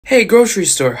Hey, grocery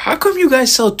store, how come you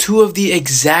guys sell two of the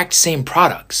exact same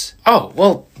products? Oh,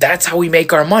 well, that's how we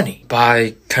make our money.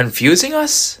 By confusing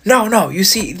us? No, you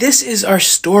see, this is our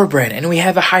store brand and we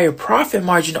have a higher profit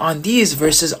margin on these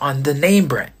versus on the name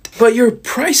brand. But your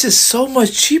price is so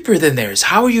much cheaper than theirs.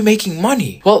 How are you making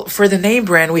money? Well, for the name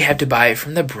brand, we have to buy it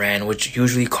from the brand, which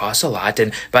usually costs a lot.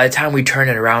 And by the time we turn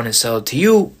it around and sell it to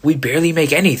you, we barely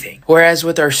make anything. Whereas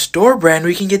with our store brand,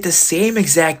 we can get the same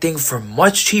exact thing for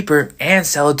much cheaper and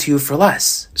sell it to you for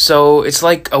less. So it's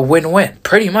like a win-win,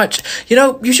 pretty much. You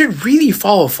know, you should really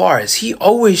follow Faraz. He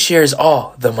always shares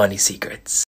all the money secrets.